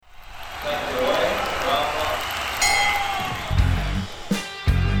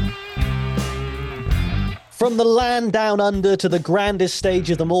From the land down under to the grandest stage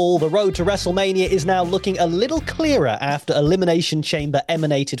of them all, the road to WrestleMania is now looking a little clearer after Elimination Chamber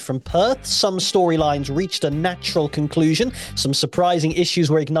emanated from Perth. Some storylines reached a natural conclusion, some surprising issues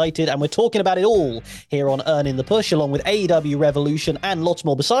were ignited, and we're talking about it all here on Earning the Push, along with AEW Revolution and lots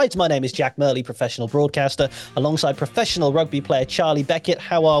more besides. My name is Jack Murley, professional broadcaster, alongside professional rugby player Charlie Beckett.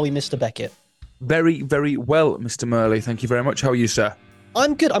 How are we, Mr. Beckett? Very, very well, Mr. Murley. Thank you very much. How are you, sir?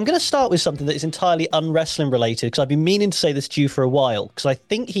 I'm good. I'm going to start with something that is entirely unwrestling related because I've been meaning to say this to you for a while because I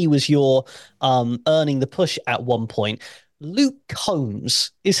think he was your Earning the Push at one point. Luke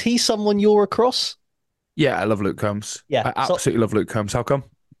Combs, is he someone you're across? Yeah, I love Luke Combs. Yeah, I absolutely love Luke Combs. How come?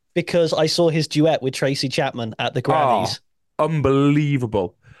 Because I saw his duet with Tracy Chapman at the Grammys. Oh,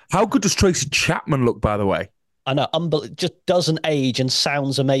 unbelievable. How good does Tracy Chapman look, by the way? I know, just doesn't age and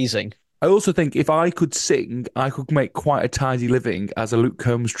sounds amazing. I also think if I could sing, I could make quite a tidy living as a Luke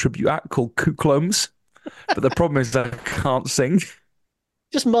Combs tribute act called Cooklomes. But the problem is I can't sing.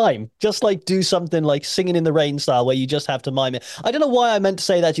 Just mime. Just like do something like Singing in the Rain style where you just have to mime it. I don't know why I meant to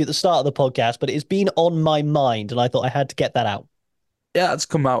say that to you at the start of the podcast, but it's been on my mind and I thought I had to get that out. Yeah, it's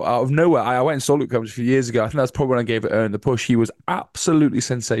come out of nowhere. I went and saw Luke Combs a few years ago. I think that's probably when I gave it Earn the Push. He was absolutely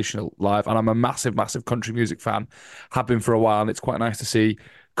sensational live, and I'm a massive, massive country music fan. Have been for a while, and it's quite nice to see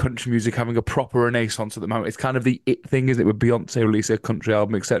country music having a proper renaissance at the moment. It's kind of the it thing, isn't it, with Beyonce releasing a country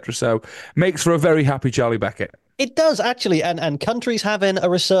album, etc. So makes for a very happy Charlie Beckett. It does, actually, and country's having a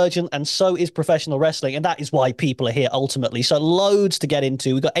resurgence, and so is professional wrestling, and that is why people are here, ultimately. So loads to get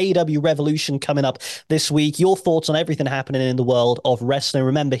into. We've got AEW Revolution coming up this week. Your thoughts on everything happening in the world of wrestling.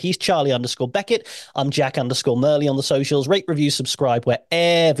 Remember, he's Charlie_Beckett. I'm Jack_Murley on the socials. Rate, review, subscribe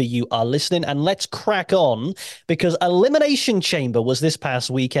wherever you are listening, and let's crack on, because Elimination Chamber was this past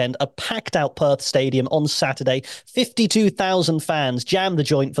weekend, a packed-out Perth Stadium on Saturday. 52,000 fans jammed the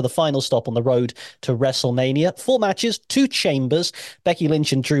joint for the final stop on the road to WrestleMania. 4 matches, 2 chambers. Becky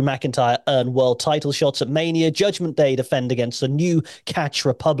Lynch and Drew McIntyre earn world title shots at Mania. Judgment Day defend against the new Catch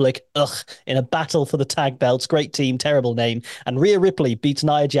Republic. In a battle for the tag belts. Great team, terrible name. And Rhea Ripley beats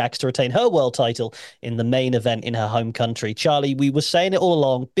Nia Jax to retain her world title in the main event in her home country. Charlie, we were saying it all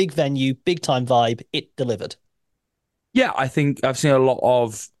along. Big venue, big time vibe. It delivered. Yeah, I think I've seen a lot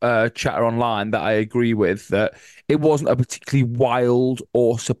of chatter online that I agree with, that it wasn't a particularly wild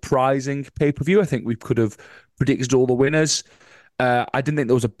or surprising pay-per-view. I think we could have predicted all the winners. I didn't think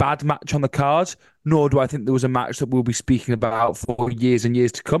there was a bad match on the card, nor do I think there was a match that we'll be speaking about for years and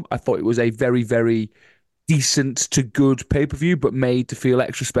years to come. I thought it was a very, very decent to good pay-per-view, but made to feel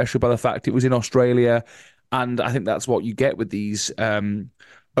extra special by the fact it was in Australia. And I think that's what you get with these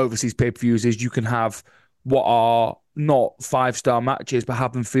overseas pay-per-views, is you can have what are not 5-star matches, but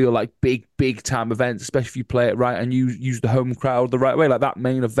have them feel like big time events, especially if you play it right and you use the home crowd the right way. Like that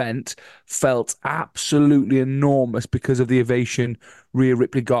main event felt absolutely enormous because of the ovation Rhea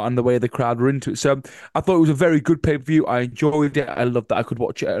Ripley got and the way the crowd were into it. So I thought it was a very good pay-per-view. I enjoyed it. I loved that I could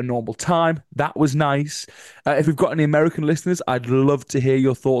watch it at a normal time. That was nice. If we've got any American listeners, I'd love to hear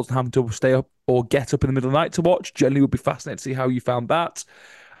your thoughts on having to stay up or get up in the middle of the night to watch. Generally would be fascinated to see how you found that.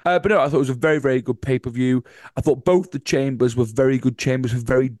 But no, I thought it was a very, very good pay-per-view. I thought both the chambers were very good chambers for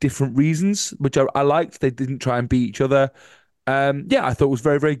very different reasons, which I liked. They didn't try and beat each other. Yeah, I thought it was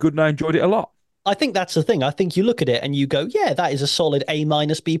very, very good, and I enjoyed it a lot. I think that's the thing. I think you look at it and you go, yeah, that is a solid A-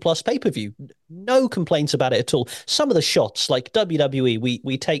 B+ pay-per-view. No complaints about it at all. Some of the shots, like WWE,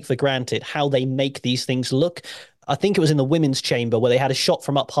 we take for granted how they make these things look. I think it was in the women's chamber where they had a shot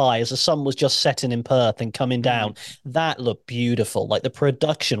from up high as the sun was just setting in Perth and coming down. That looked beautiful. Like the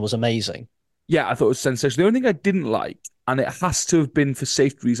production was amazing. Yeah, I thought it was sensational. The only thing I didn't like, and it has to have been for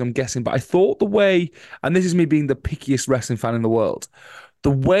safety reasons, I'm guessing, but I thought the way, and this is me being the pickiest wrestling fan in the world,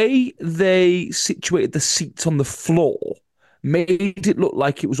 the way they situated the seats on the floor made it look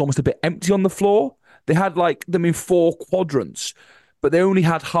like it was almost a bit empty on the floor. They had like them in 4 quadrants, but they only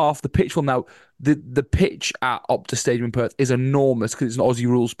had half the pitch full. Now, the pitch at Optus Stadium in Perth is enormous because it's an Aussie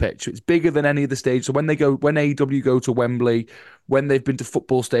rules pitch. So it's bigger than any of the stages. So when AEW go to Wembley, when they've been to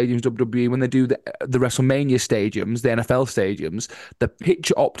football stadiums, WWE, when they do the WrestleMania stadiums, the NFL stadiums, the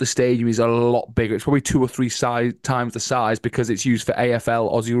pitch at Optus Stadium is a lot bigger. It's probably 2 or 3 times the size because it's used for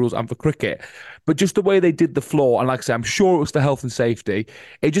AFL, Aussie rules, and for cricket. But just the way they did the floor, and like I say, I'm sure it was for health and safety,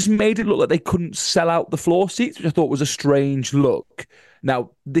 it just made it look like they couldn't sell out the floor seats, which I thought was a strange look.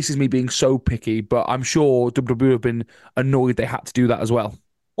 Now, this is me being so picky, but I'm sure WWE have been annoyed they had to do that as well.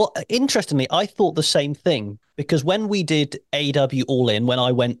 Well, interestingly, I thought the same thing, because when we did AEW All In, when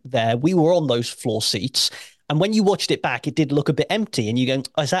I went there, we were on those floor seats. And when you watched it back, it did look a bit empty. And you go,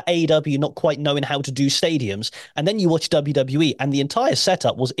 oh, is that AEW not quite knowing how to do stadiums? And then you watch WWE, and the entire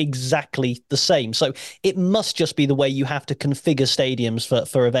setup was exactly the same. So it must just be the way you have to configure stadiums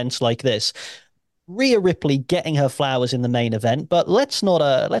for events like this. Rhea Ripley getting her flowers in the main event, but let's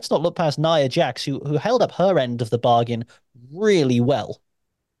not look past Nia Jax, who held up her end of the bargain really well.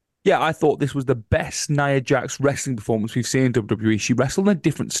 Yeah, I thought this was the best Nia Jax wrestling performance we've seen in WWE. She wrestled in a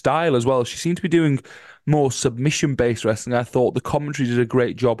different style as well. She seemed to be doing more submission-based wrestling. I thought the commentary did a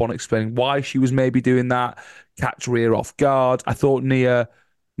great job on explaining why she was maybe doing that, catch Rhea off guard. I thought Nia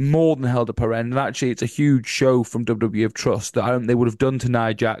more than held up her end. And actually, it's a huge show from WWE of trust that I don't think they would have done to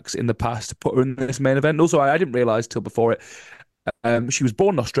Nia Jax in the past to put her in this main event. Also, I didn't realise till before it, she was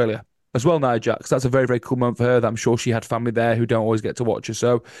born in Australia as well, Nia Jax. That's a very, very cool moment for her that I'm sure she had family there who don't always get to watch her.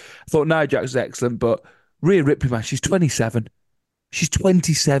 So I thought Nia Jax was excellent, but Rhea Ripley, man, she's 27. She's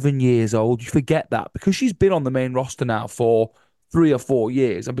 27 years old. You forget that because she's been on the main roster now for 3 or 4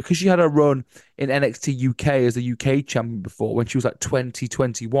 years. And because she had a run in NXT UK as a UK champion before when she was like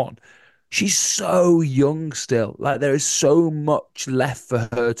 2021, she's so young still. Like there is so much left for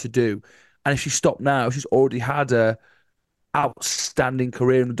her to do. And if she stopped now, she's already had a outstanding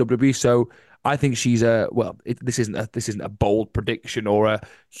career in the WWE. So I think she's this isn't a bold prediction or a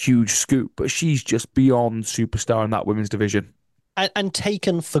huge scoop, but she's just beyond superstar in that women's division. And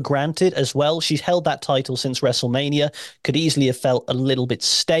taken for granted as well. She's held that title since WrestleMania. Could easily have felt a little bit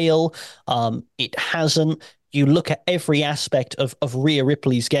stale. It hasn't. You look at every aspect of Rhea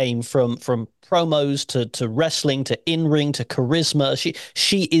Ripley's game, from promos to wrestling to in ring to charisma.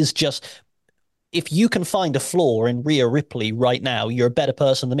 She is just, if you can find a flaw in Rhea Ripley right now, you're a better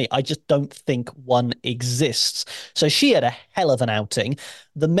person than me. I just don't think one exists. So she had a hell of an outing.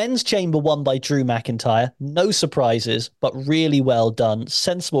 The men's chamber won by Drew McIntyre. No surprises, but really well done.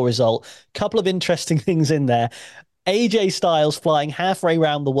 Sensible result. Couple of interesting things in there. AJ Styles flying halfway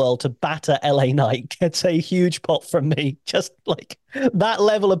around the world to batter LA Knight gets a huge pop from me. Just like that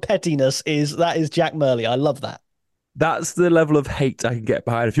level of pettiness that is Jack Murley. I love that. That's the level of hate I can get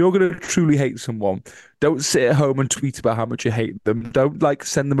behind. If you're going to truly hate someone, don't sit at home and tweet about how much you hate them. Don't like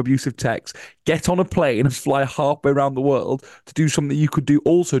send them abusive texts. Get on a plane and fly halfway around the world to do something you could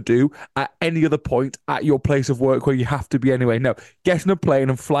also do at any other point at your place of work where you have to be anyway. No, get on a plane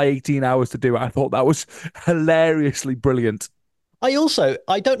and fly 18 hours to do it. I thought that was hilariously brilliant. I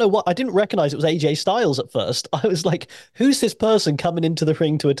don't know what, I didn't recognize it was AJ Styles at first. I was like, who's this person coming into the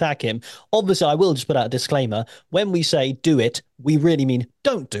ring to attack him? Obviously, I will just put out a disclaimer. When we say do it, we really mean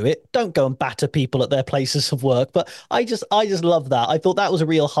don't do it. Don't go and batter people at their places of work. But I just love that. I thought that was a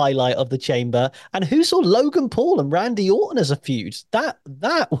real highlight of the chamber. And who saw Logan Paul and Randy Orton as a feud? That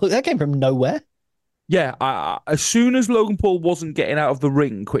came from nowhere. Yeah, as soon as Logan Paul wasn't getting out of the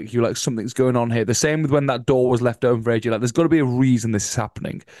ring quick, you're like, something's going on here. The same with when that door was left open for AJ. Like, there's got to be a reason this is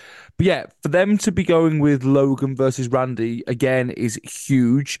happening. But yeah, for them to be going with Logan versus Randy again is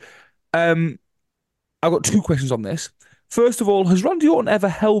huge. I've got two questions on this. First of all, has Randy Orton ever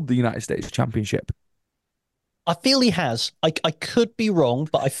held the United States Championship? I feel he has. I could be wrong,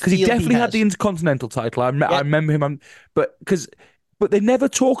 but I Because feel he definitely has. had the Intercontinental title. I Yeah, remember him. But they never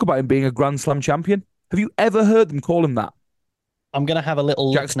talk about him being a Grand Slam champion. Have you ever heard them call him that? I'm gonna have a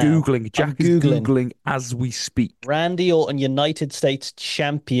little Jack's look now. Googling. I'm Jack is Googling. Googling as we speak. Randy Orton, United States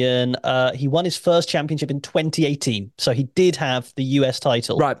champion. He won his first championship in 2018, so he did have the US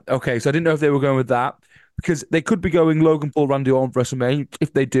title. Right. Okay. So I didn't know if they were going with that because they could be going Logan Paul, Randy Orton for WrestleMania.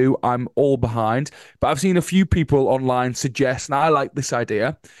 If they do, I'm all behind. But I've seen a few people online suggest, and I like this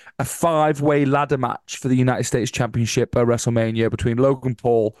idea, a five-way ladder match for the United States Championship at WrestleMania between Logan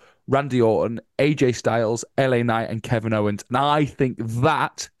Paul, Randy Orton, AJ Styles, LA Knight, and Kevin Owens. And I think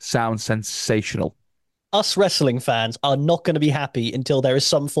that sounds sensational. Us wrestling fans are not going to be happy until there is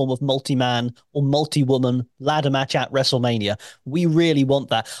some form of multi-man or multi-woman ladder match at WrestleMania. We really want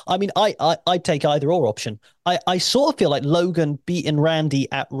that. I mean, I'd take either or option. I sort of feel like Logan beating Randy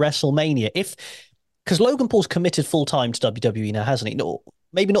at WrestleMania, because Logan Paul's committed full time to WWE now, hasn't he? No,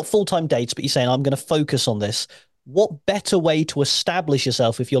 maybe not full time dates, but he's saying I'm going to focus on this. What better way to establish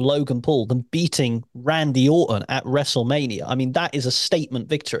yourself if you're Logan Paul than beating Randy Orton at WrestleMania? I mean, that is a statement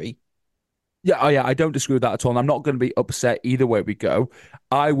victory. Yeah, oh yeah, I don't disagree with that at all. And I'm not going to be upset either way we go.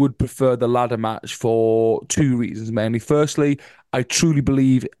 I would prefer the ladder match for two reasons mainly. Firstly, I truly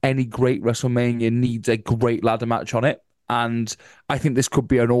believe any great WrestleMania needs a great ladder match on it. And I think this could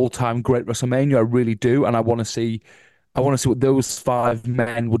be an all-time great WrestleMania. I really do. And I want to see what those five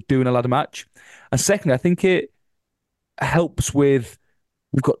men would do in a ladder match. And secondly, I think it helps with,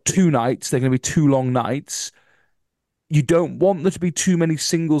 we've got 2 nights. They're going to be 2 long nights. You don't want there to be too many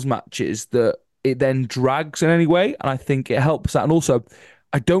singles matches that it then drags in any way, and I think it helps that. And also,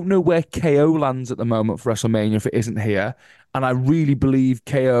 I don't know where KO lands at the moment for WrestleMania if it isn't here. And I really believe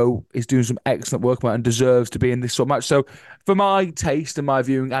KO is doing some excellent work and deserves to be in this sort of match. So, for my taste and my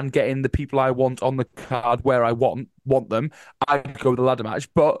viewing, and getting the people I want on the card where I want them, I'd go with the ladder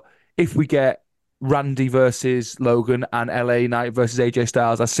match. But if we get Randy versus Logan and LA Knight versus AJ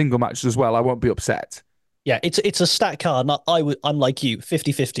Styles as single matches as well, I won't be upset. Yeah, it's a stat card. And I'm like you,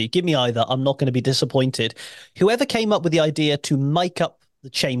 50-50. Give me either. I'm not going to be disappointed. Whoever came up with the idea to mic up the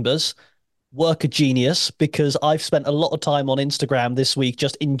chambers, work a genius, because I've spent a lot of time on Instagram this week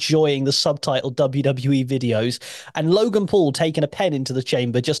just enjoying the subtitled WWE videos, and Logan Paul taking a pen into the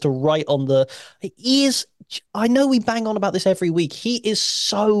chamber just to write on the. He is. I know we bang on about this every week. He is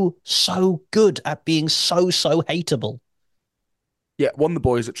so good at being so hateable. Yeah, one of the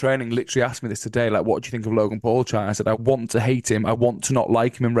boys at training literally asked me this today, like, what do you think of Logan Paul, Chan? I said, I want to hate him. I want to not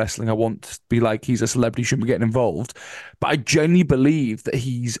like him in wrestling. I want to be like, he's a celebrity, shouldn't be getting involved. But I genuinely believe that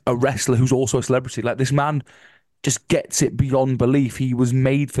he's a wrestler who's also a celebrity. Like, this man just gets it beyond belief. He was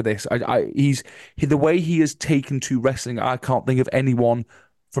made for this. The way he has taken to wrestling, I can't think of anyone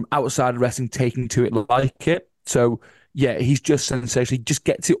from outside of wrestling taking to it like it. So yeah, he's just sensational. He just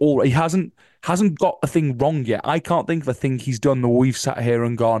gets it all. He hasn't got a thing wrong yet. I can't think of a thing he's done where we've sat here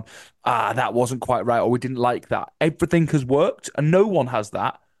and gone, that wasn't quite right, or we didn't like that. Everything has worked, and no one has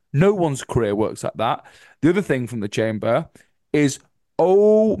that. No one's career works like that. The other thing from the chamber is,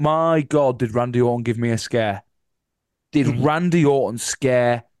 oh my God, did Randy Orton give me a scare? Did Randy Orton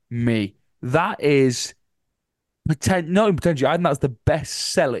scare me? That is not even potentially. I think that's the best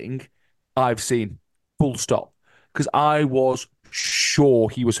selling I've seen. Full stop. Because I was sure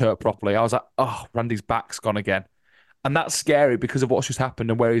he was hurt properly. I was like, oh, Randy's back's gone again. And that's scary because of what's just happened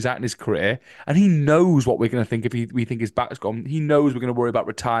and where he's at in his career. And he knows what we're going to think if we think his back's gone. He knows we're going to worry about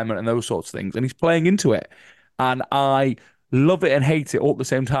retirement and those sorts of things. And he's playing into it. And I love it and hate it all at the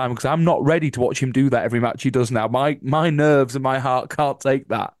same time, because I'm not ready to watch him do that every match he does now. My nerves and my heart can't take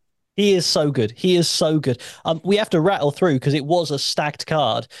that. He is so good. He is so good. We have to rattle through because it was a stacked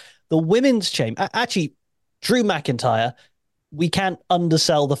card. The women's chamber, actually, Drew McIntyre, we can't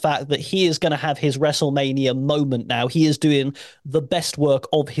undersell the fact that he is going to have his WrestleMania moment now. He is doing the best work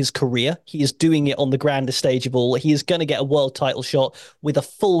of his career. He is doing it on the grandest stage of all. He is going to get a world title shot with a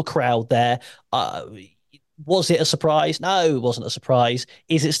full crowd there. Was it a surprise? No, it wasn't a surprise.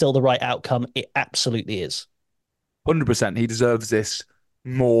 Is it still the right outcome? It absolutely is. 100%. He deserves this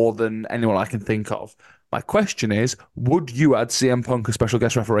more than anyone I can think of. My question is, would you add CM Punk as special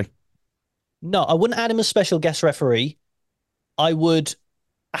guest referee? No, I wouldn't add him as special guest referee. I would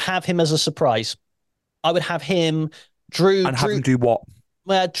have him as a surprise. I would have him, Drew. And have him do what?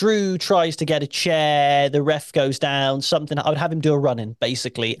 Well, Drew tries to get a chair, the ref goes down, something. I would have him do a run-in,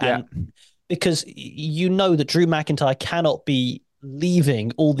 basically. Yeah. And because you know that Drew McIntyre cannot be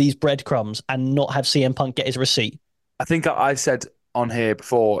leaving all these breadcrumbs and not have CM Punk get his receipt. I think I said on here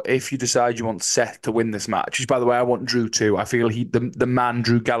before, if you decide you want Seth to win this match, which, by the way, I want Drew to. I feel the man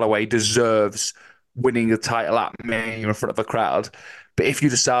Drew Galloway deserves winning the title at Mania in front of a crowd. But if you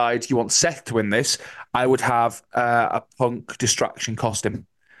decide you want Seth to win this, I would have a Punk distraction costume.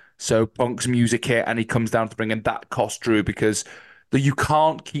 So Punk's music hit and he comes down to bring in that cost Drew, because you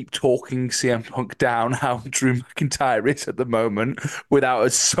can't keep talking CM Punk down how Drew McIntyre is at the moment without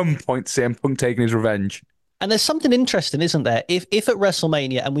at some point CM Punk taking his revenge. And there's something interesting, isn't there? If at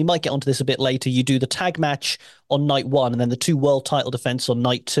WrestleMania, and we might get onto this a bit later, you do the tag match on night one and then the two world title defense on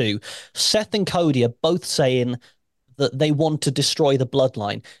night two, Seth and Cody are both saying that they want to destroy the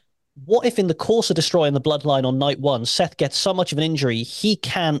bloodline. What if in the course of destroying the bloodline on night one, Seth gets so much of an injury, he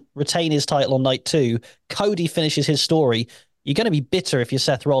can't retain his title on night two, Cody finishes his story. You're going to be bitter if you're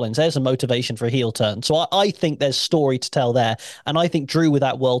Seth Rollins. There's a motivation for a heel turn. So I think there's story to tell there. And I think Drew with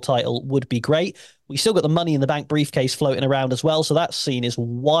that world title would be great. We still got the Money in the Bank briefcase floating around as well. So that scene is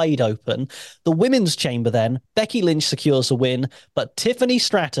wide open. The women's chamber then, Becky Lynch secures a win, but Tiffany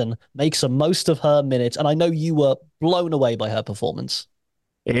Stratton makes the most of her minutes. And I know you were blown away by her performance.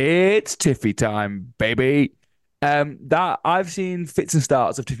 It's Tiffy time, baby. That I've seen fits and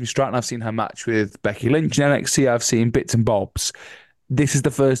starts of Tiffany Stratton. I've seen her match with Becky Lynch in NXT. I've seen bits and bobs. This is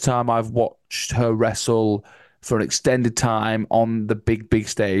the first time I've watched her wrestle for an extended time on the big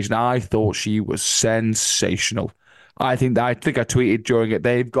stage, and I thought she was sensational. I think I tweeted during it,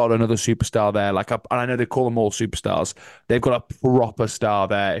 they've got another superstar there. And I know they call them all superstars. They've got a proper star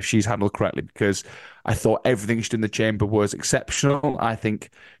there if she's handled correctly, because I thought everything she did in the chamber was exceptional. I think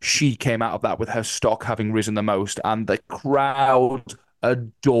she came out of that with her stock having risen the most, and the crowd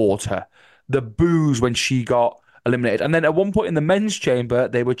adored her. The boos when she got eliminated. And then at one point in the men's chamber,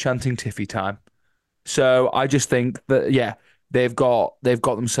 they were chanting Tiffy time. So I just think that they've got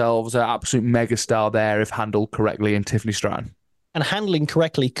themselves an absolute megastar there if handled correctly in Tiffany Stratton. And handling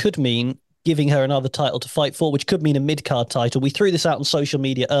correctly could mean giving her another title to fight for, which could mean a mid-card title. We threw this out on social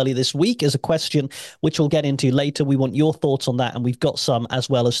media earlier this week as a question, which we'll get into later. We want your thoughts on that, and we've got some, as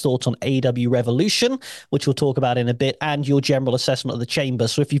well as thoughts on AEW Revolution, which we'll talk about in a bit, and your general assessment of the chamber.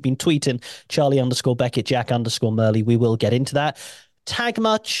 So if you've been tweeting Charlie_Beckett, Jack_Murley, we will get into that. Tag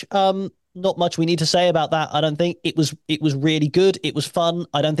much, not much we need to say about that. I don't think it was really good. It was fun.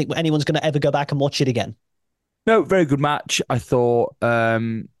 I don't think anyone's going to ever go back and watch it again. No, very good match. I thought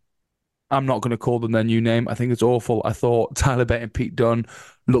I'm not going to call them their new name. I think it's awful. I thought Tyler Bate and Pete Dunne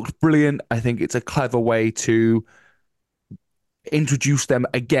looked brilliant. I think it's a clever way to introduce them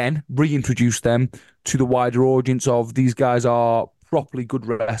again, reintroduce them to the wider audience of these guys are properly good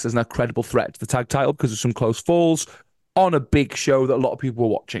wrestlers and a credible threat to the tag title because of some close falls on a big show that a lot of people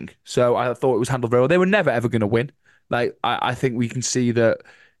were watching. So I thought it was handled very well. They were never ever going to win. Like I think we can see that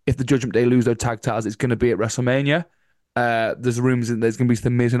if the Judgment Day lose their tag titles, it's going to be at WrestleMania. There's rumors that there's going to be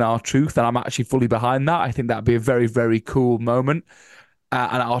some Miz and R-Truth, and I'm actually fully behind that. I think that'd be a very, very cool moment,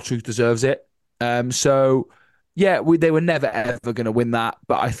 and R-Truth deserves it. So yeah, they were never ever going to win that,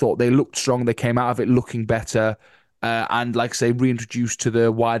 but I thought they looked strong. They came out of it looking better, and like I say, reintroduced to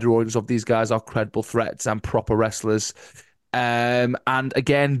the wider audience of these guys are credible threats and proper wrestlers. And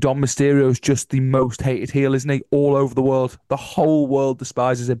again, Dom Mysterio is just the most hated heel, isn't he? All over the world, the whole world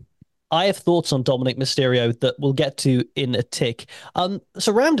despises him. I have thoughts on Dominik Mysterio that we'll get to in a tick.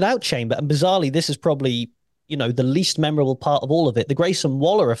 So rounded out Chamber, and bizarrely, this is probably, the least memorable part of all of it, the Grayson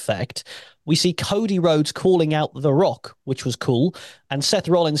Waller effect. We see Cody Rhodes calling out The Rock, which was cool, and Seth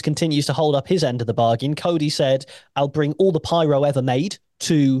Rollins continues to hold up his end of the bargain. Cody said, I'll bring all the pyro ever made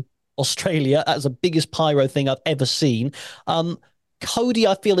to Australia. That's the biggest pyro thing I've ever seen. Cody,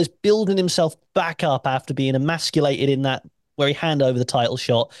 I feel, is building himself back up after being emasculated in that where he handed over the title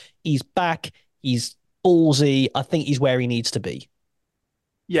shot. He's back. He's ballsy. I think he's where he needs to be.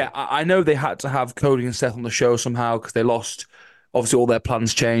 Yeah, I know they had to have Cody and Seth on the show somehow because they lost. Obviously, all their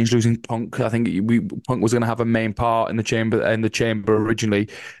plans changed. Losing Punk, I think Punk was going to have a main part in the chamber. Originally,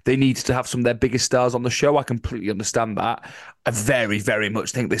 they needed to have some of their biggest stars on the show. I completely understand that. I very, very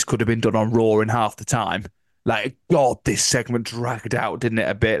much think this could have been done on Raw in half the time. Like, God, this segment dragged out, didn't it?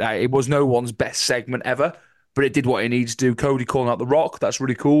 A bit. Like, it was no one's best segment ever, but it did what it needs to do. Cody calling out The Rock, that's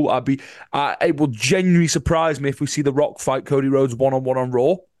really cool. It will genuinely surprise me if we see The Rock fight Cody Rhodes one-on-one on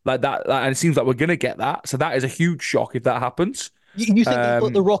Raw like that. And it seems like we're going to get that. So that is a huge shock if that happens. You think they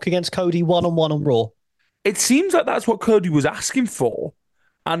put The Rock against Cody one-on-one on Raw? It seems like that's what Cody was asking for.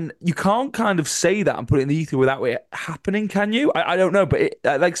 And you can't kind of say that and put it in the ether without it happening, can you? I don't know. But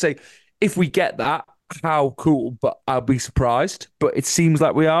like I say, if we get that, how cool. But I'll be surprised. But it seems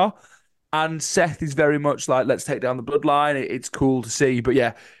like we are. And Seth is very much like, let's take down the bloodline. It's cool to see. But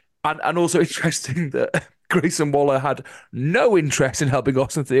yeah, and also interesting that Grayson Waller had no interest in helping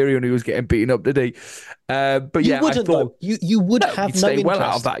Austin Theory when he was getting beaten up, did he? But yeah, I thought you would have you'd stay well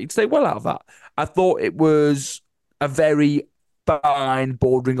out of that. You'd stay well out of that. I thought it was a very fine,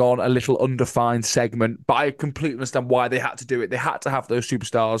 bordering on a little undefined segment, but I completely understand why they had to do it. They had to have those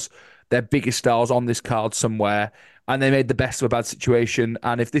superstars, their biggest stars, on this card somewhere, and they made the best of a bad situation.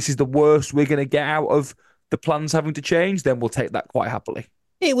 And if this is the worst we're going to get out of the plans having to change, then we'll take that quite happily.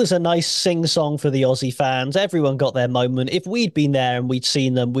 It was a nice sing-song for the Aussie fans. Everyone got their moment. If we'd been there and we'd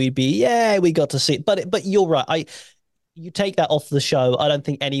seen them, we'd be, yeah, we got to see it. But you're right. You take that off the show, I don't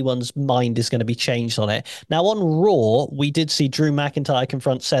think anyone's mind is going to be changed on it. Now, on Raw, we did see Drew McIntyre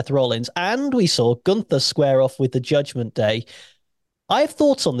confront Seth Rollins, and we saw Gunther square off with the Judgment Day. I have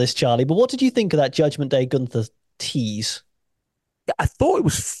thoughts on this, Charlie, but what did you think of that Judgment Day Gunther tease? I thought it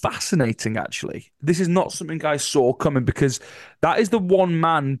was fascinating, actually. This is not something I saw coming because that is the one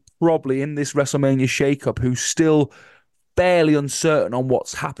man probably in this WrestleMania shakeup who's still fairly uncertain on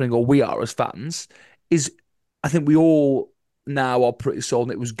what's happening, or we are as fans, is I think we all now are pretty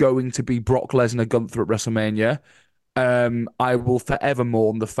sold it was going to be Brock Lesnar Gunther at WrestleMania. I will forever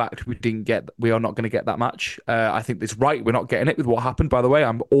mourn the fact we are not going to get that match. I think it's right we're not getting it with what happened, by the way.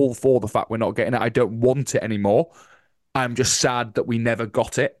 I'm all for the fact we're not getting it. I don't want it anymore. I'm just sad that we never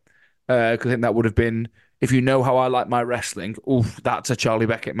got it. Because I think that would have been, if you know how I like my wrestling, oof, that's a Charlie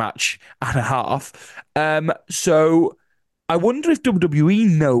Beckett match and a half. So I wonder if WWE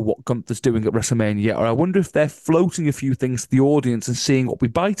know what Gunther's doing at WrestleMania, or I wonder if they're floating a few things to the audience and seeing what we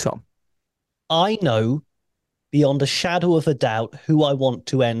bite on. I know beyond a shadow of a doubt who I want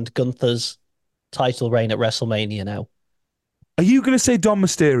to end Gunther's title reign at WrestleMania now. Are you going to say Dom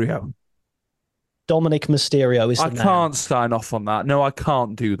Mysterio? Dominik Mysterio is the man. I can't sign off on that. No, I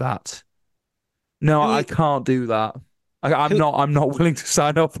can't do that. No, Who I can't do that. I'm who not. I'm not willing to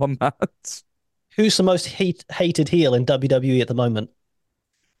sign up on that. who's the most hated heel in WWE at the moment?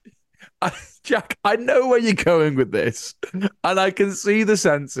 Jack, I know where you're going with this, and I can see the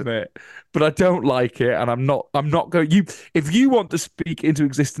sense in it, but I don't like it, and I'm not. I'm not going. You, if you want to speak into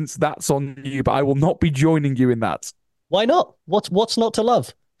existence, that's on you. But I will not be joining you in that. Why not? What's not to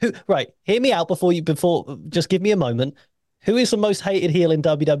love? Who right, hear me out before just give me a moment. Who is the most hated heel in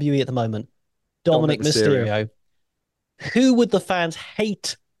WWE at the moment? Dominik Dominik Mysterio. Mysterio. Who would the fans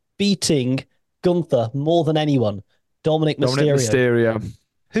hate beating Gunther more than anyone? Dominik Dominik Mysterio. Mysterio.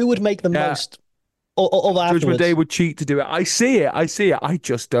 Who would make the Yeah, most of Judgment Day afterwards? would cheat to do it. I see it. I see it. I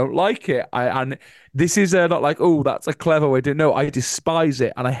just don't like it. And this is not like, oh, that's a clever way to know. I despise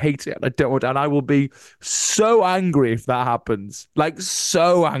it and I hate it and I don't want. And I will be so angry if that happens. Like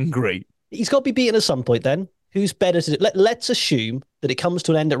so angry. He's got to be beaten at some point then. Who's better to do? Let's assume that it comes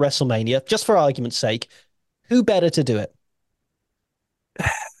to an end at WrestleMania, just for argument's sake. Who better to do it?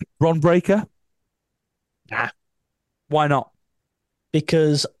 Ron Breaker. Nah, Why not?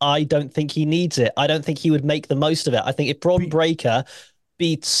 because I don't think he needs it. I don't think he would make the most of it. I think if Braun Be- Breaker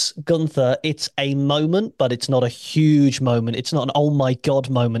beats Gunther, it's a moment, but it's not a huge moment. It's not an oh my God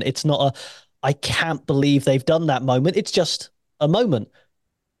moment. It's not a I can't believe they've done that moment. It's just a moment.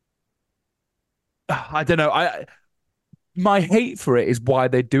 I don't know. I My hate for it is why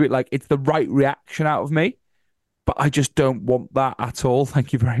they do it. Like it's the right reaction out of me, but I just don't want that at all.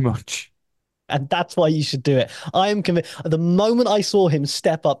 Thank you very much. And that's why you should do it. I am convinced. The moment I saw him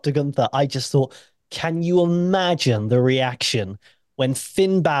step up to Gunther, I just thought, can you imagine the reaction when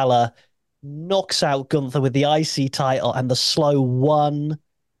Finn Balor knocks out Gunther with the IC title and the slow 1,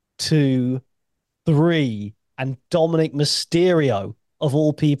 2, 3, and Dominik Mysterio, of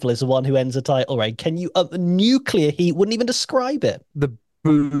all people, is the one who ends the title reign? Can you, nuclear heat wouldn't even describe it. The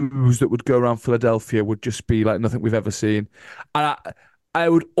booze that would go around Philadelphia would just be like nothing we've ever seen. And I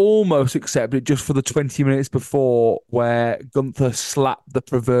would almost accept it just for the 20 minutes before where Gunther slapped the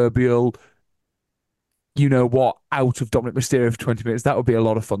proverbial, you know what, out of Dominic Mysterio for 20 minutes. That would be a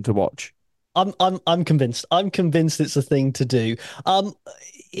lot of fun to watch. I'm convinced. I'm convinced it's a thing to do. Um,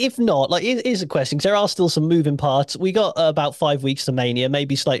 if not, like, here's a question, 'cause there are still some moving parts. We got about 5 weeks to Mania,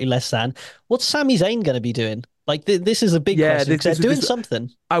 maybe slightly less than. What's Sami Zayn going to be doing? Like, this is a big Yeah, question because they're doing something.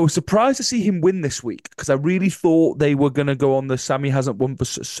 I was surprised to see him win this week because I really thought they were going to go on the Sammy hasn't won for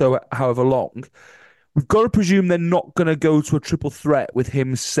so however long. We've got to presume they're not going to go to a triple threat with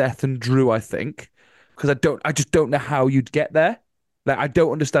him, Seth, and Drew. I think because I just don't know how you'd get there. Like I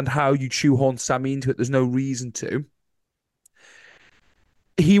don't understand how you shoehorn Sammy into it. There's no reason to.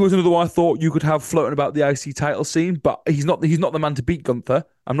 He was another one I thought you could have floating about the IC title scene, but he's not. He's not the man to beat Gunther.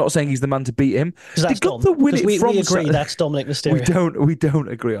 I'm not saying he's the man to beat him. Because that's Did Gunther win it we from? agree that's Dominik We Mysterio. don't. We don't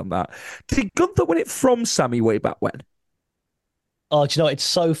agree on that. Did Gunther win it from Sammy way back when? Oh, do you know it's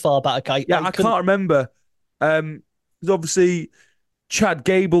so far back? Yeah, I I couldn't. can't remember. Because obviously Chad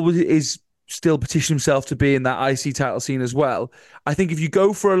Gable is still petitioning himself to be in that IC title scene as well. I think if you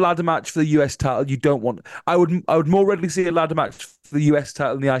go for a ladder match for the US title, you don't want. I would more readily see a ladder match for the US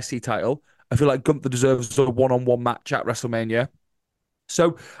title than the IC title. I feel like Gunther deserves a one-on-one match at WrestleMania.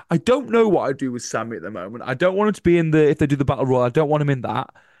 So I don't know what I do with Sammy at the moment. I don't want him to be in the if they do the battle royal. I don't want him in that.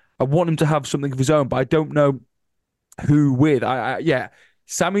 I want him to have something of his own, but I don't know who with. Yeah,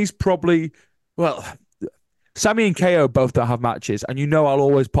 Sammy's probably well. Sammy and KO both don't have matches, and you know I'll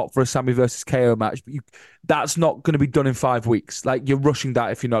always pop for a Sammy versus KO match, but that's not going to be done in 5 weeks. Like you're rushing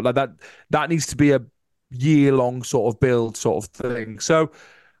that if you're not like that. That needs to be a year-long sort of build, sort of thing. So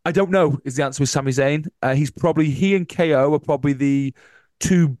I don't know is the answer with Sami Zayn. He and KO are probably the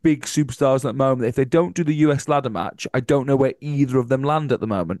two big superstars at the moment. If they don't do the US ladder match, I don't know where either of them land at the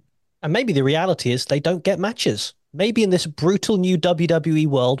moment. And maybe the reality is they don't get matches. Maybe in this brutal new WWE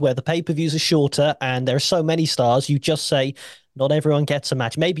world where the pay-per-views are shorter and there are so many stars, you just say, not everyone gets a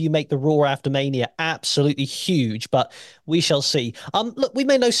match. Maybe you make the Raw after Mania absolutely huge, but we shall see. Look, we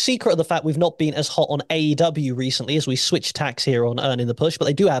made no secret of the fact we've not been as hot on AEW recently as we switch tacks here on Earning the Push, but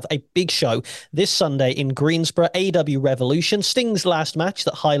they do have a big show this Sunday in Greensboro, AEW Revolution, Sting's last match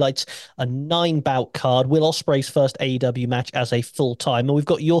that highlights a 9-bout card, Will Ospreay's first AEW match as a full-time, and we've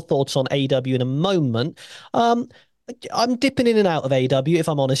got your thoughts on AEW in a moment. I'm dipping in and out of AEW, if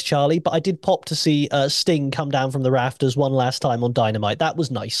I'm honest, Charlie, but I did pop to see Sting come down from the rafters one last time on Dynamite. That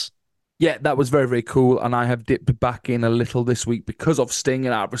was nice. Yeah, that was very, very cool. And I have dipped back in a little this week because of Sting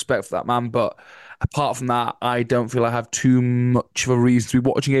and out of respect for that man. But apart from that, I don't feel I have too much of a reason to be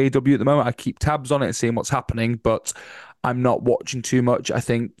watching AEW at the moment. I keep tabs on it and seeing what's happening, but I'm not watching too much. I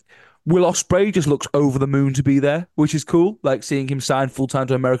think Will Ospreay just looks over the moon to be there, which is cool. Like seeing him sign full time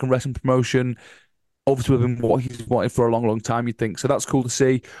to American Wrestling Promotion. obviously been what he's wanted for a long, long time, you'd think. So that's cool to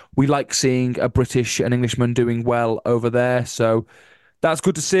see. We like seeing a British and Englishman doing well over there. So that's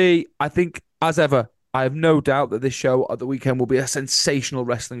good to see. I think, as ever, I have no doubt that this show at the weekend will be a sensational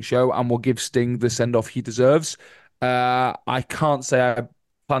wrestling show and will give Sting the send off he deserves. I can't say I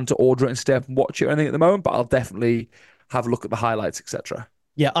plan to order it and stay up and watch it or anything at the moment, but I'll definitely have a look at the highlights, etc.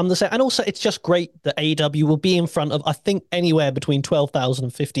 Yeah, I'm the same. And also, it's just great that AEW will be in front of, I think, anywhere between 12,000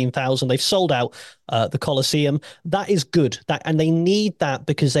 and 15,000. They've sold out the Coliseum. That is good. And they need that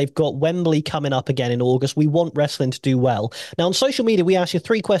because they've got Wembley coming up again in August. We want wrestling to do well. Now, on social media, we asked you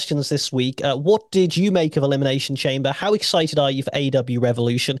three questions this week. What did you make of Elimination Chamber? How excited are you for AEW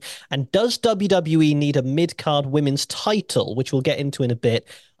Revolution? And does WWE need a mid-card women's title, which we'll get into in a bit?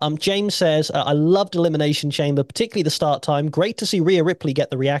 James says, I loved Elimination Chamber, particularly the start time. Great to see Rhea Ripley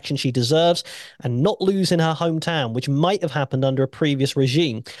get the reaction she deserves and not lose in her hometown, which might have happened under a previous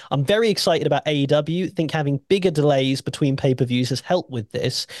regime. I'm very excited about AEW. Think having bigger delays between pay-per-views has helped with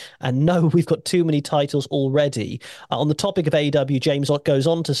this. And no, we've got too many titles already. On the topic of AEW, James goes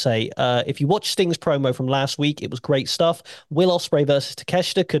on to say, if you watch Sting's promo from last week, it was great stuff. Will Ospreay versus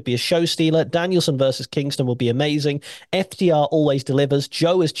Takeshita could be a show stealer. Danielson versus Kingston will be amazing. FDR always delivers.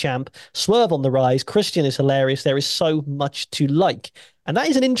 Joe is champ, Swerve on the rise, Christian is hilarious. There is so much to like. And that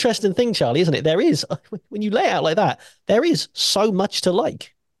is an interesting thing, Charlie, isn't it? There is, when you lay it out like that, there is so much to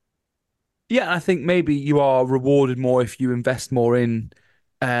like. Yeah, I think maybe you are rewarded more if you invest more in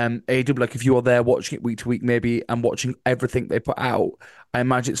AEW. Like if you are there watching it week to week, maybe, and watching everything they put out, I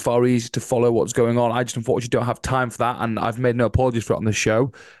imagine it's far easier to follow what's going on. I just unfortunately don't have time for that, and I've made no apologies for it on this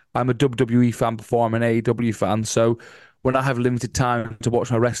show. I'm a WWE fan before I'm an AEW fan, so when I have limited time to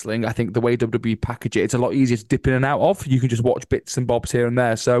watch my wrestling, I think the way WWE package it, it's a lot easier to dip in and out of. You can just watch bits and bobs here and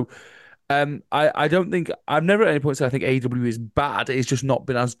there. So I don't think I've never at any point said I think AEW is bad. It's just not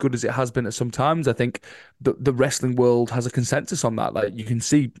been as good as it has been at some times. I think the wrestling world has a consensus on that. Like you can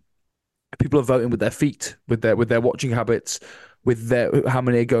see people are voting with their feet, with their watching habits, with their how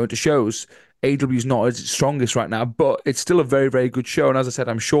many are going to shows. AEW is not at its strongest right now, but it's still a very, very good show. And as I said,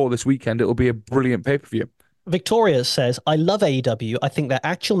 I'm sure this weekend it will be a brilliant pay-per-view. Victoria says, I love AEW. I think their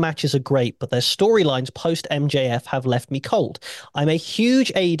actual matches are great, but their storylines post MJF have left me cold. I'm a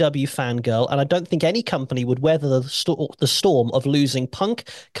huge AEW fangirl, and I don't think any company would weather the storm of losing Punk,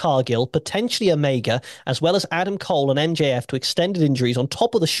 Cargill, potentially Omega, as well as Adam Cole and MJF to extended injuries on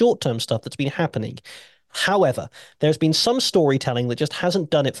top of the short-term stuff that's been happening. However, there's been some storytelling that just hasn't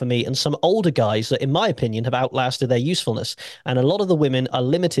done it for me, and some older guys that, in my opinion, have outlasted their usefulness. And a lot of the women are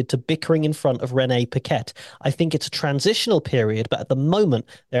limited to bickering in front of Renee Paquette. I think it's a transitional period, but at the moment,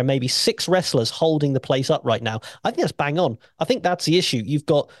 there are maybe 6 wrestlers holding the place up right now. I think that's bang on. I think that's the issue. You've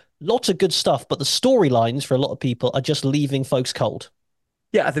got lots of good stuff, but the storylines for a lot of people are just leaving folks cold.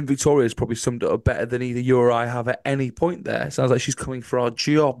 Yeah, I think Victoria's probably summed it up better than either you or I have at any point there. Sounds like she's coming for our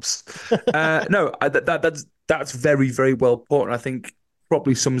jobs. No, that's very, very well put. And I think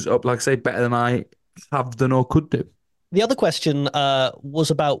probably sums it up, like I say, better than I have done or could do. The other question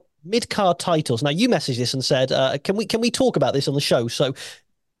was about mid-card titles. Now, you messaged this and said, can we talk about this on the show? So,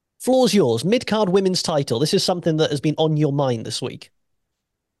 floor's yours. Mid-card women's title. This is something that has been on your mind this week.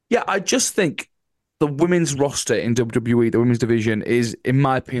 Yeah, I just think the women's roster in WWE, the women's division, is, in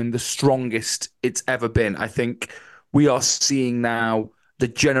my opinion, the strongest it's ever been. I think we are seeing now the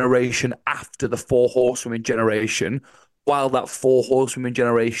generation after the Four Horsewomen generation, while that Four Horsewomen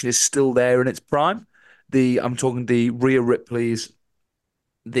generation is still there in its prime. I'm talking the Rhea Ripleys,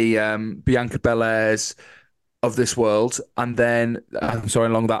 the Bianca Belairs of this world, and then I'm sorry,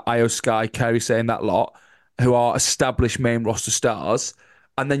 along that Io Sky, Kairi Sane, that lot, who are established main roster stars.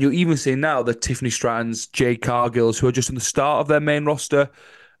 And then you're even seeing now the Tiffany Strattons, Jade Cargills, who are just on the start of their main roster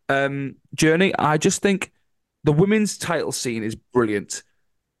journey. I just think the women's title scene is brilliant.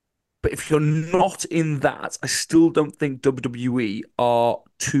 But if you're not in that, I still don't think WWE are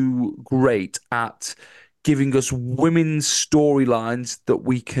too great at giving us women's storylines that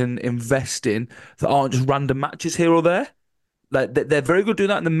we can invest in that aren't just random matches here or there. Like they're very good doing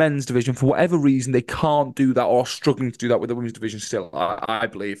that in the men's division. For whatever reason, they can't do that or are struggling to do that with the women's division still, I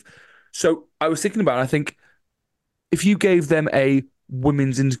believe. So I was thinking about it, I think if you gave them a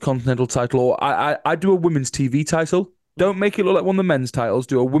women's intercontinental title, or I do a women's TV title, don't make it look like one of the men's titles,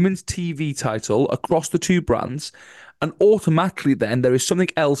 do a women's TV title across the two brands, and automatically then there is something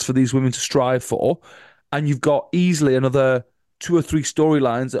else for these women to strive for, and you've got easily another 2 or 3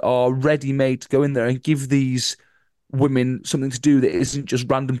 storylines that are ready-made to go in there and give these women something to do that isn't just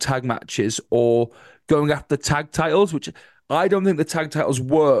random tag matches or going after the tag titles, which I don't think the tag titles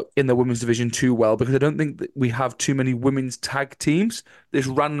work in the women's division too well because I don't think that we have too many women's tag teams. They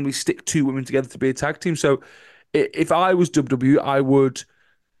just randomly stick two women together to be a tag team. So if I was WWE, I would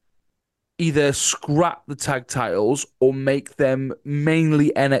either scrap the tag titles or make them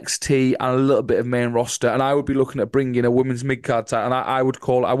mainly NXT and a little bit of main roster. And I would be looking at bringing in a women's mid card title. And I would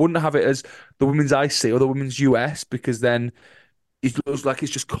call it, I wouldn't have it as the women's IC or the women's US because then it looks like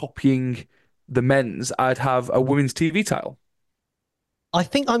it's just copying the men's. I'd have a women's TV title. I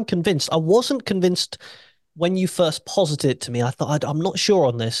think I'm convinced. I wasn't convinced when you first posited it to me. I thought I'm not sure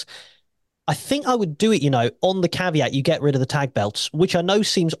on this. I think I would do it, on the caveat you get rid of the tag belts, which I know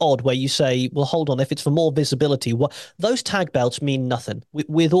seems odd where you say, well, hold on, if it's for more visibility, those tag belts mean nothing.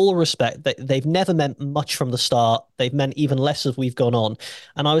 With all respect, they've never meant much from the start. They've meant even less as we've gone on.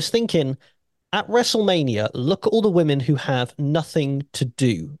 And I was thinking, at WrestleMania, look at all the women who have nothing to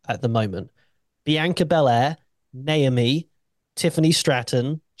do at the moment. Bianca Belair, Naomi, Tiffany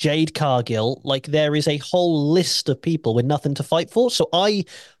Stratton, Jade Cargill. Like there is a whole list of people with nothing to fight for. So I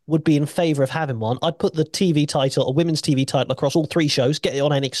would be in favor of having one. I'd put the TV title, a women's TV title across all three shows, get it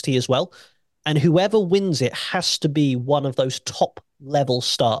on NXT as well. And whoever wins it has to be one of those top level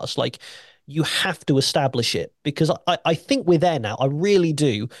stars. Like you have to establish it because I think we're there now. I really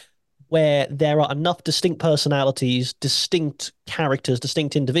do. Where there are enough distinct personalities, distinct characters,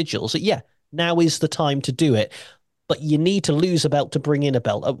 distinct individuals that, yeah, now is the time to do it. But you need to lose a belt to bring in a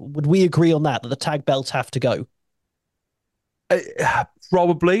belt. Would we agree on that the tag belts have to go?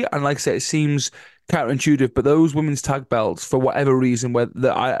 Probably. And like I said, it seems counterintuitive, but those women's tag belts, for whatever reason,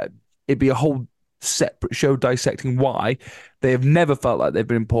 it'd be a whole separate show dissecting why, they have never felt like they've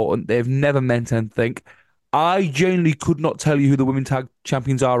been important. They've never meant anything. I genuinely could not tell you who the women tag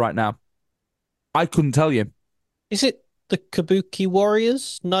champions are right now. I couldn't tell you. Is it the Kabuki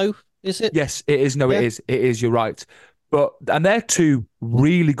Warriors? No, is it? Yes, it is. No, yeah. It is. It is. You're right. And they're two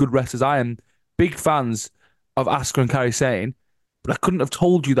really good wrestlers. I am big fans of Asuka and Kairi Sane, but I couldn't have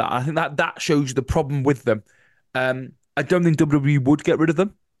told you that. I think that shows you the problem with them. I don't think WWE would get rid of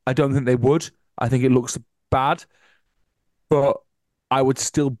them. I don't think they would. I think it looks bad, but I would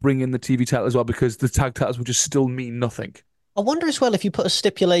still bring in the TV title as well because the tag titles would just still mean nothing. I wonder as well if you put a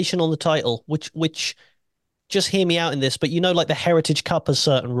stipulation on the title, which just hear me out in this, but like the Heritage Cup has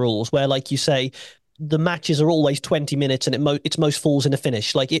certain rules where, like you say, the matches are always 20 minutes and it's most falls in a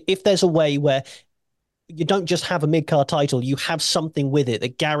finish. Like if there's a way where you don't just have a mid-card title, you have something with it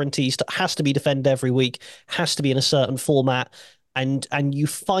that guarantees has to be defended every week, has to be in a certain format, and you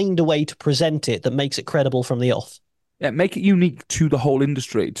find a way to present it that makes it credible from the off. Yeah, make it unique to the whole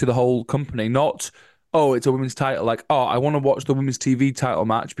industry, to the whole company, not, oh, it's a women's title. Like, oh, I want to watch the women's TV title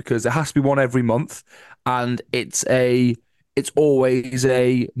match because it has to be one every month. And it's always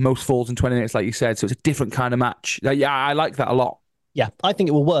a most falls in 20 minutes, like you said. So it's a different kind of match. Yeah, I like that a lot. Yeah, I think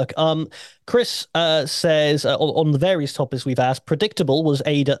it will work. Chris says on the various topics we've asked, predictable was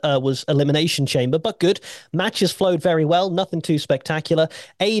Elimination Chamber, but good. Matches flowed very well, nothing too spectacular.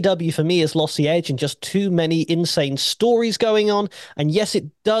 AEW for me has lost the edge and just too many insane stories going on. And yes, it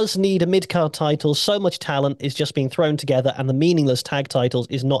does need a mid-card title. So much talent is just being thrown together and the meaningless tag titles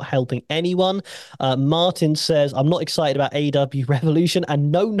is not helping anyone. Martin says, I'm not excited about AEW Revolution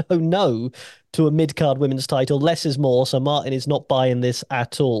and no to a mid-card women's title. Less is more, so Martin is not buying this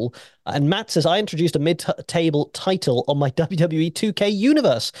at all. And Matt says, I introduced a mid-table title on my WWE 2K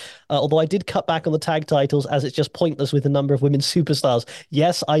universe, although I did cut back on the tag titles as it's just pointless with the number of women's superstars.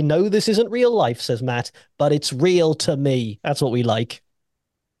 Yes, I know this isn't real life, says Matt, but it's real to me. That's what we like.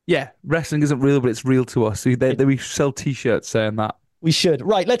 Yeah, wrestling isn't real, but it's real to us. We sell T-shirts saying that. We should.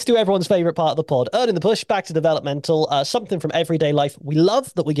 Right, let's do everyone's favourite part of the pod. Earning the push, back to developmental. Something from everyday life we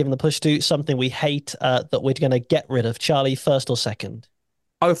love that we're giving the push to, something we hate that we're going to get rid of. Charlie, first or second?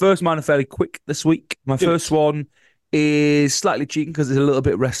 I'll go first. Mine are fairly quick this week. My first one is slightly cheating because it's a little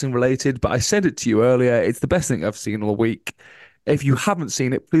bit wrestling related, but I said it to you earlier. It's the best thing I've seen all week. If you haven't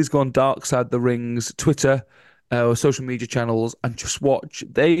seen it, please go on Dark Side the Ring's Twitter or social media channels and just watch.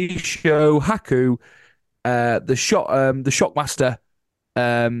 They show Haku, the Shockmaster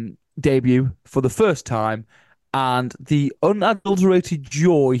debut for the first time, and the unadulterated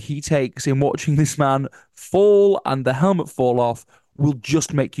joy he takes in watching this man fall and the helmet fall off will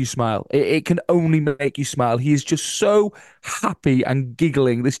just make you smile. It can only make you smile. He is just so happy and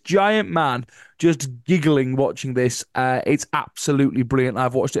giggling. This giant man just giggling watching this. It's absolutely brilliant.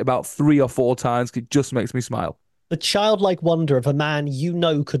 I've watched it about 3 or 4 times. It just makes me smile. The childlike wonder of a man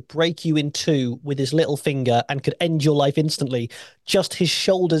could break you in two with his little finger and could end your life instantly. Just his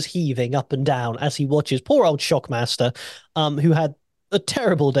shoulders heaving up and down as he watches poor old Shockmaster, who had a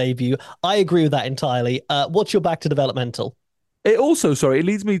terrible debut. I agree with that entirely. What's your back to developmental? It also, sorry, it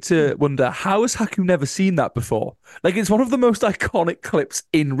leads me to wonder how has Haku never seen that before? Like, it's one of the most iconic clips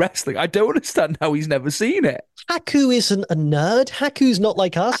in wrestling. I don't understand how he's never seen it. Haku isn't a nerd. Haku's not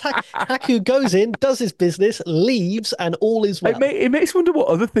like us. Haku goes in, does his business, leaves, and all is well. It makes me wonder what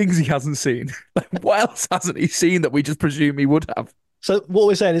other things he hasn't seen. Like, what else hasn't he seen that we just presume he would have? So what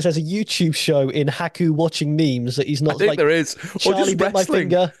we're saying is there's a YouTube show in Haku watching memes that he's I not think like, there is. Or Charlie just bit my wrestling.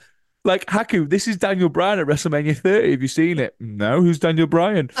 finger. Like, Haku, this is Daniel Bryan at WrestleMania 30. Have you seen it? No, who's Daniel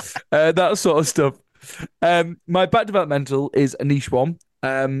Bryan? That sort of stuff. My back developmental is a niche one.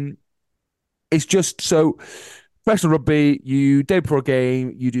 It's just so professional rugby, you day before a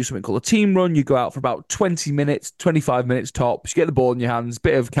game, you do something called a team run. You go out for about 20 minutes, 25 minutes tops. You get the ball in your hands,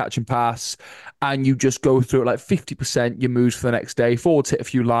 bit of catch and pass, and you just go through it like 50% your moves for the next day, forward hit a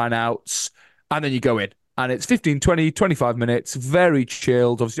few line outs, and then you go in. And it's 15, 20, 25 minutes, very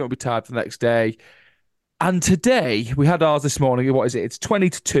chilled. Obviously, you won't be tired for the next day. And today, we had ours this morning. What is it? It's 20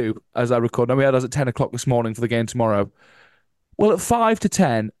 to 2 as I record. And we had ours at 10 o'clock this morning for the game tomorrow. Well, at 5 to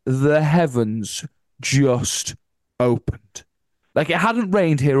 10, the heavens just opened. Like it hadn't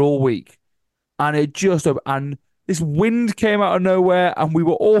rained here all week. And it just opened. And this wind came out of nowhere and we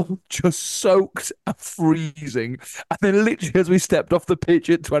were all just soaked and freezing. And then literally as we stepped off the pitch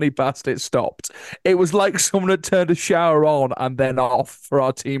at 20 past, it stopped. It was like someone had turned a shower on and then off for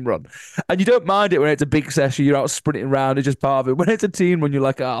our team run. And you don't mind it when it's a big session, you're out sprinting around, it's just part of it. When it's a team run, you're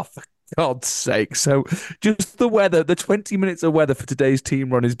like, oh, for God's sake. So just the weather, the 20 minutes of weather for today's team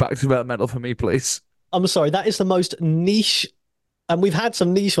run is back to developmental for me, please. I'm sorry, that is the most niche, and we've had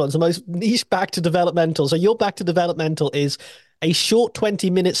some niche ones, the most niche back to developmental. So your back to developmental is a short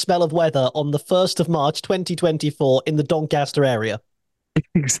 20-minute spell of weather on the 1st of March 2024 in the Doncaster area.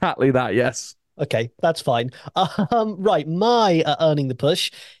 Exactly that, yes. Okay, that's fine. Right, my earning the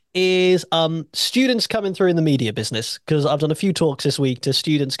push is students coming through in the media business because I've done a few talks this week to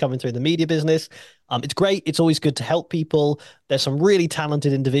students coming through the media business. It's great. It's always good to help people. There's some really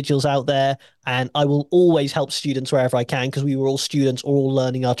talented individuals out there, and I will always help students wherever I can because we were all students or all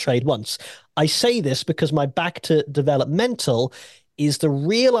learning our trade once. I say this because my back to developmental is the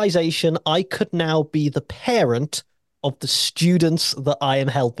realization I could now be the parent of the students that I am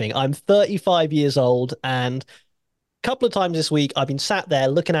helping. I'm 35 years old, and a couple of times this week I've been sat there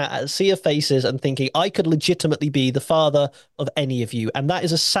looking at a sea of faces and thinking I could legitimately be the father of any of you, and that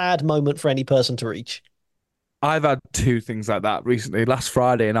is a sad moment for any person to reach. I've had two things like that recently. Last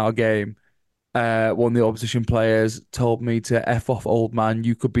Friday in our game, one of the opposition players told me to F off, old man,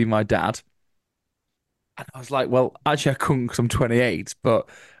 you could be my dad. And I was like, well, actually, I couldn't because I'm 28, but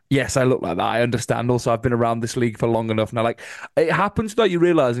yes, I look like that. I understand. Also, I've been around this league for long enough now. Like, it happens without you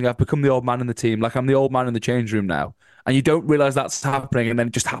realizing I've become the old man in the team. Like, I'm the old man in the change room now. And you don't realize that's happening, and then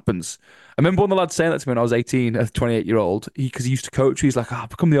it just happens. I remember one of the lads saying that to me when I was 18, a 28-year-old, because he used to coach. He's like, oh, I've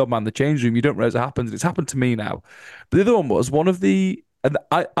become the old man in the change room. You don't realize it happens. And it's happened to me now. But the other one was one of the, and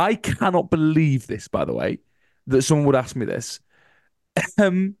I cannot believe this, by the way, that someone would ask me this.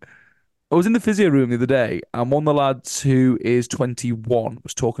 Um, I was in the physio room the other day, and one of the lads who is 21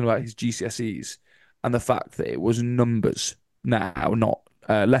 was talking about his GCSEs and the fact that it was numbers now, not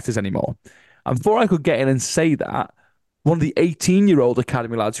letters anymore. And before I could get in and say that, one of the 18-year-old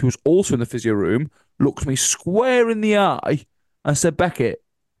academy lads who was also in the physio room looked me square in the eye and said, Beckett,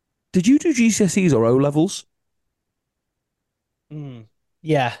 did you do GCSEs or O levels?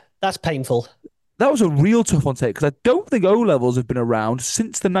 Yeah, that's painful. That was a real tough one to take because I don't think O levels have been around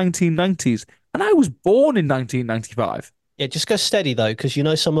since the 1990s. And I was born in 1995. Yeah, just go steady though, because you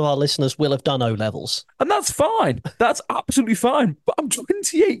know some of our listeners will have done O levels. And that's fine. That's absolutely fine. But I'm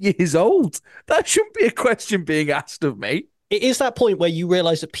 28 years old. That shouldn't be a question being asked of me. It is that point where you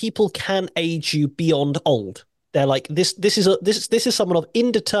realize that people can age you beyond old. They're like, this is someone of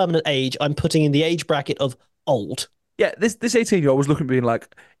indeterminate age. I'm putting in the age bracket of old. Yeah, this 18-year-old was looking at me being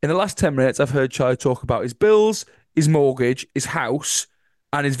like, in the last 10 minutes, I've heard Charlie talk about his bills, his mortgage, his house,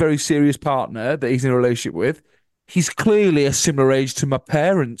 and his very serious partner that he's in a relationship with. He's clearly a similar age to my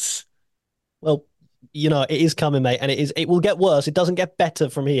parents. Well, you know, it is coming, mate, and it will get worse. It doesn't get better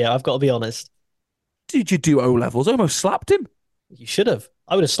from here. I've got to be honest. Did you do O levels? I almost slapped him. You should have.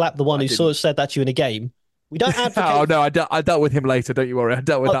 I would have slapped the one who sort of said that to you in a game. We don't advocate. Oh no, I dealt with him later. Don't you worry. I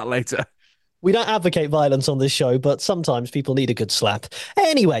dealt with that later. We don't advocate violence on this show, but sometimes people need a good slap.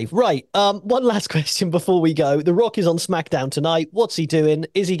 Anyway, right. One last question before we go. The Rock is on SmackDown tonight. What's he doing?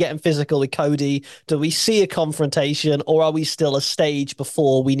 Is he getting physical with Cody? Do we see a confrontation, or are we still a stage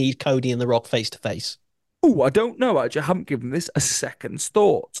before we need Cody and The Rock face to face? Oh, I don't know. Actually, I haven't given this a second's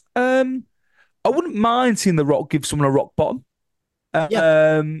thought. I wouldn't mind seeing The Rock give someone a rock bottom.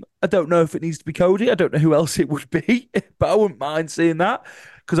 Yeah. I don't know if it needs to be Cody. I don't know who else it would be, but I wouldn't mind seeing that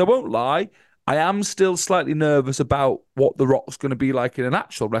because I won't lie. I am still slightly nervous about what The Rock's going to be like in an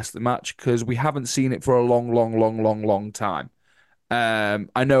actual wrestling match because we haven't seen it for a long, long, long, long, long time.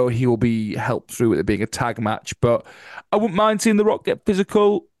 I know he will be helped through with it being a tag match, but I wouldn't mind seeing The Rock get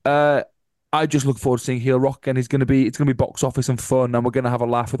physical. I just look forward to seeing heel Rock, and it's gonna be box office and fun, and we're gonna have a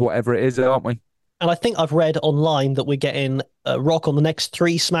laugh with whatever it is, aren't we? And I think I've read online that we're getting Rock on the next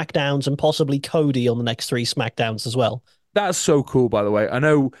 3 SmackDowns and possibly Cody on the next 3 SmackDowns as well. That's so cool, by the way. I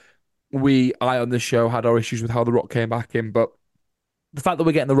know I on this show had our issues with how The Rock came back in, but the fact that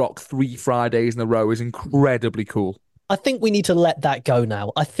we're getting The Rock 3 Fridays in a row is incredibly cool. I think we need to let that go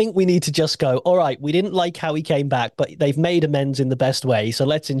now. I think we need to just go, all right, we didn't like how he came back, but they've made amends in the best way, so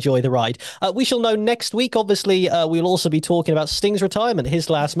let's enjoy the ride. We shall know next week. Obviously, we'll also be talking about Sting's retirement, his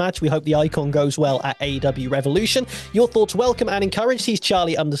last match. We hope the Icon goes well at AEW Revolution. Your thoughts welcome and encouraged. He's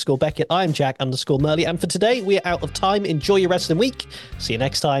Charlie_Beckett. I'm Jack_Murley. And for today, we're out of time. Enjoy your wrestling week. See you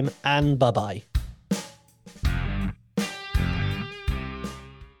next time, and bye-bye.